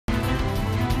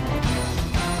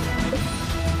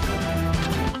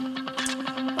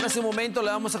hace un momento le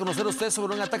vamos a conocer a usted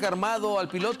sobre un ataque armado al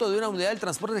piloto de una unidad del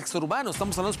transporte extraurbano.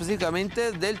 Estamos hablando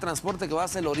específicamente del transporte que va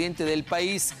hacia el oriente del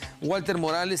país. Walter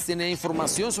Morales tiene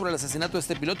información sobre el asesinato de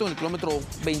este piloto en el kilómetro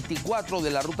 24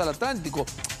 de la ruta al Atlántico.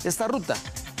 Esta ruta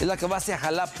es la que va hacia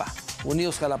Jalapa,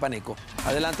 Unidos Jalapaneco.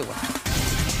 Adelante, Walter.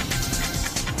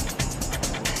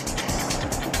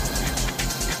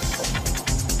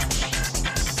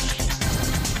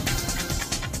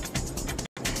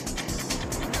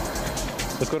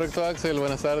 Es correcto, Axel.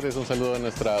 Buenas tardes, un saludo a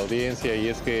nuestra audiencia. Y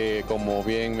es que, como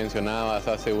bien mencionabas,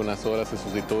 hace unas horas se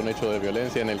suscitó un hecho de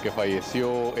violencia en el que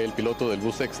falleció el piloto del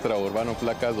bus extraurbano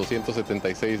placas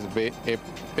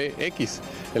 276BEPX,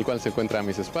 el cual se encuentra a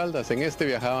mis espaldas. En este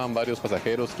viajaban varios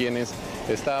pasajeros quienes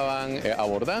estaban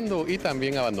abordando y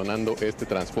también abandonando este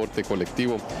transporte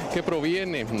colectivo que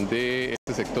proviene de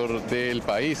este sector del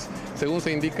país. Según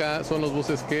se indica, son los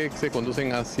buses que se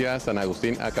conducen hacia San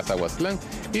Agustín a Cazahuastlán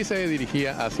y se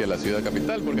dirigía hacia la ciudad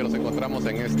capital, porque nos encontramos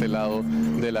en este lado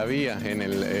de la vía en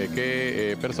el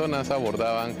que personas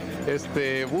abordaban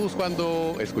este bus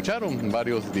cuando escucharon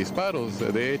varios disparos.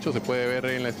 De hecho, se puede ver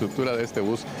en la estructura de este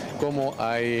bus como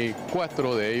hay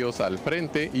 4 de ellos al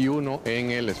frente y 1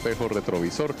 en el espejo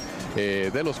retrovisor,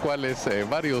 de los cuales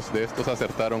varios de estos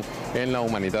acertaron en la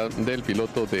humanidad del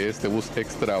piloto de este bus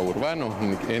extraurbano,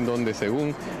 en donde,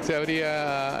 según se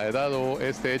habría dado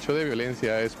este hecho de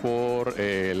violencia, es por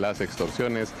las extorsiones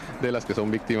de las que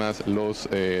son víctimas los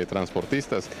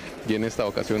transportistas, y en esta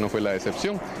ocasión no fue la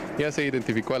excepción. Ya se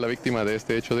identificó a la víctima de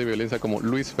este hecho de violencia como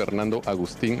Luis Fernando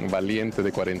Agustín Valiente,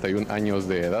 de 41 años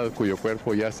de edad, cuyo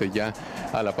cuerpo yace ya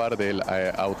a la par del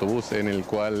autobús en el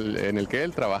que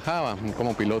él trabajaba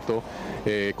como piloto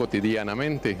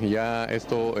cotidianamente. Ya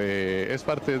esto es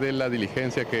parte de la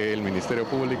diligencia que el Ministerio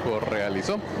Público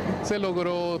realizó. Se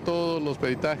logró todos los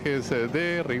peritajes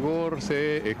de rigor,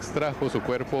 se extrajo su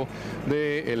cuerpo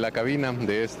de la cabina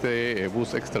de este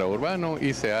bus extraurbano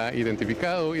y se ha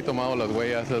identificado y tomado las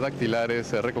huellas dactilares,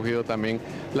 se ha recogido también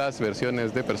las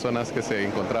versiones de personas que se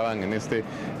encontraban en este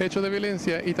hecho de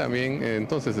violencia, y también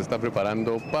entonces se está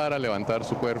preparando para levantar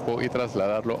su cuerpo y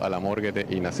trasladarlo a la morgue de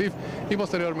INASIF y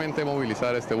posteriormente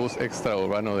movilizar este bus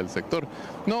extraurbano del sector.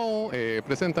 No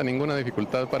presenta ninguna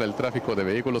dificultad para el tráfico de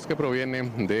vehículos que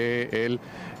provienen del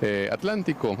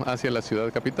Atlántico hacia la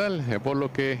ciudad capital, por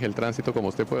lo que el tránsito, como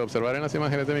usted puede observar en las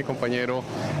imágenes de mi compañero,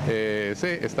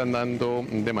 se están dando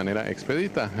de manera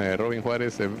expedita. Robin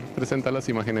Juárez presenta las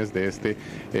imágenes de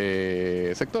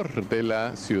este sector de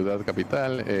la ciudad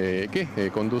capital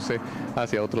que conduce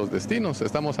hacia otros destinos.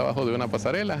 Estamos abajo de una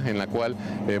pasarela en la cual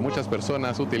muchas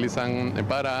personas utilizan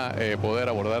para poder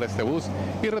abordar este bus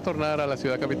y retornar a la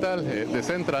ciudad capital. De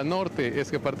centro a norte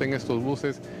es que parten estos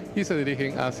buses y se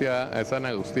dirigen hacia San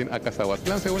Agustín a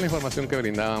Cazahuastlán, según la información que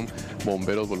brindaban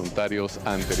bomberos voluntarios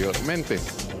anteriormente.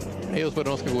 Ellos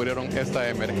fueron los que cubrieron esta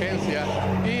emergencia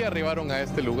y arribaron a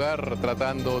este lugar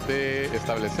tratando de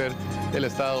establecer el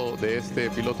estado de este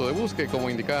piloto de bus, que, como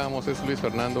indicábamos, es Luis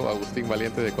Fernando Agustín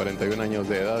Valiente, de 41 años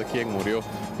de edad, quien murió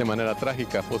de manera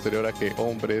trágica posterior a que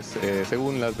hombres,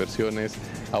 según las versiones,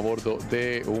 a bordo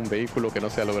de un vehículo que no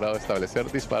se ha logrado establecer,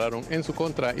 dispararon en su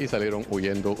contra y salieron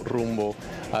huyendo rumbo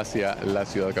hacia la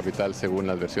ciudad capital, según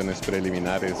las versiones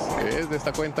preliminares. Es de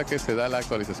esta cuenta que se da la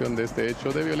actualización de este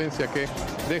hecho de violencia que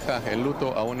deja el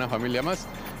luto a una familia más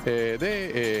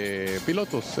de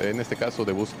pilotos, en este caso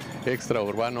de bus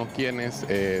extraurbano, quienes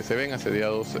se ven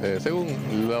asediados, según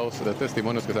los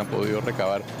testimonios que se han podido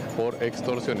recabar, por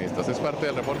extorsionistas. Es parte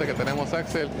del reporte que tenemos,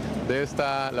 Axel, de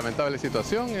esta lamentable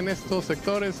situación. En estos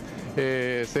sectores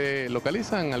se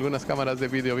localizan algunas cámaras de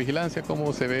videovigilancia,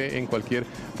 como se ve en cualquier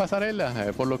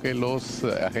pasarela, por lo que los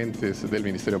agentes del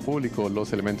Ministerio Público,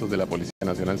 los elementos de la Policía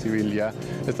Nacional Civil, ya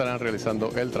estarán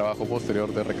realizando el trabajo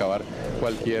posterior de recabar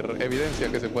cualquier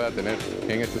evidencia que se pueda tener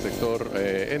en este sector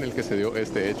en el que se dio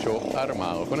este hecho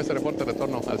armado. Con este reporte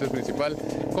retorno al set principal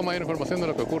con mayor información de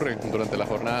lo que ocurre durante la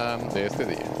jornada de este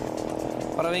día.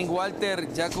 Ahora bien,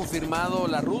 Walter, ya ha confirmado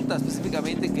la ruta,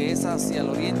 específicamente que es hacia el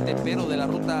oriente, pero de la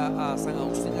ruta a San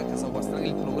Agustín a Cazahuastlán,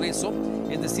 el progreso,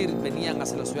 es decir, venían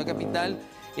hacia la ciudad capital.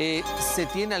 ¿Se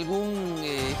tiene algún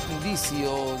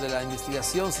indicio de la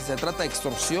investigación si se trata de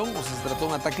extorsión o si se trató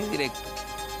de un ataque directo?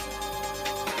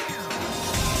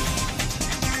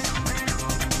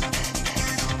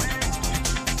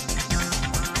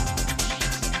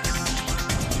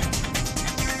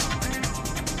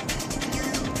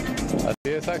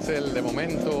 Así es, Axel, de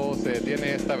momento se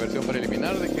tiene esta versión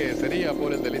preliminar de que sería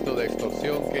por el delito de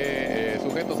extorsión que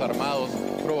sujetos armados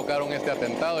provocaron este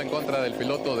atentado en contra del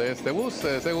piloto de este bus.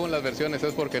 Según las versiones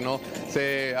es porque no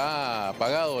se ha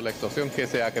pagado la extorsión que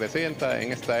se acrecienta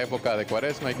en esta época de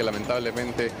Cuaresma y que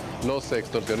lamentablemente los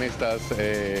extorsionistas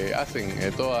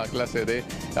hacen toda clase de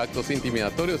actos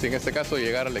intimidatorios y en este caso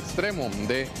llegar al extremo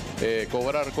de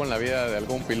cobrar con la vida de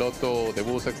algún piloto de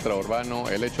bus extraurbano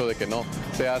el hecho de que no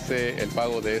se hace el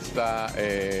pago de esta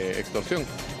extorsión.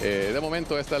 De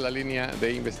momento esta es la línea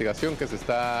de investigación que se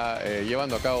está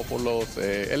llevando a cabo por los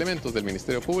elementos del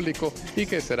Ministerio Público y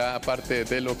que será parte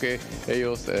de lo que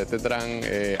ellos tendrán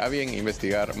a bien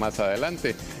investigar más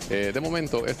adelante. De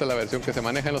momento esta es la versión que se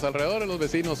maneja en los alrededores. Los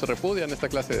vecinos repudian esta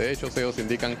clase de hechos. Ellos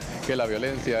indican que la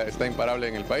violencia está imparable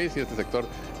en el país y este sector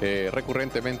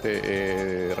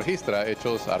recurrentemente registra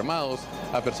hechos armados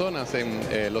a personas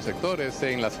en los sectores,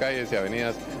 en las calles y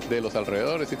avenidas de los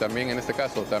alrededores y también en este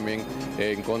caso también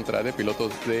en contra de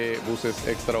pilotos de buses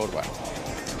extraurbanos.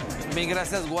 Bien,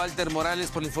 gracias Walter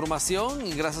Morales por la información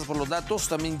y gracias por los datos.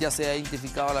 También ya se ha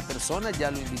identificado a la persona,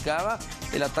 ya lo indicaba.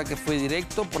 El ataque fue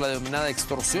directo por la denominada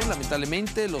extorsión.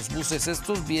 Lamentablemente los buses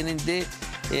estos vienen de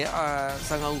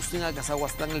San Agustín a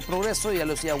Casaguastán El Progreso. Ya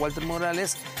lo decía Walter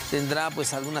Morales, tendrá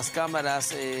pues algunas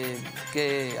cámaras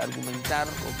que argumentar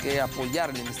o que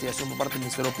apoyar la investigación por parte del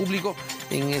Ministerio Público.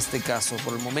 En este caso,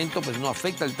 por el momento, pues no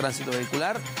afecta el tránsito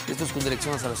vehicular. Esto es con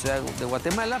dirección hacia la ciudad de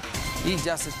Guatemala y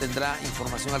ya se tendrá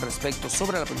información al respecto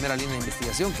sobre la primera línea de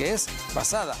investigación que es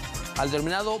basada al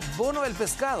denominado bono del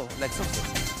pescado, la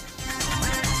extorsión.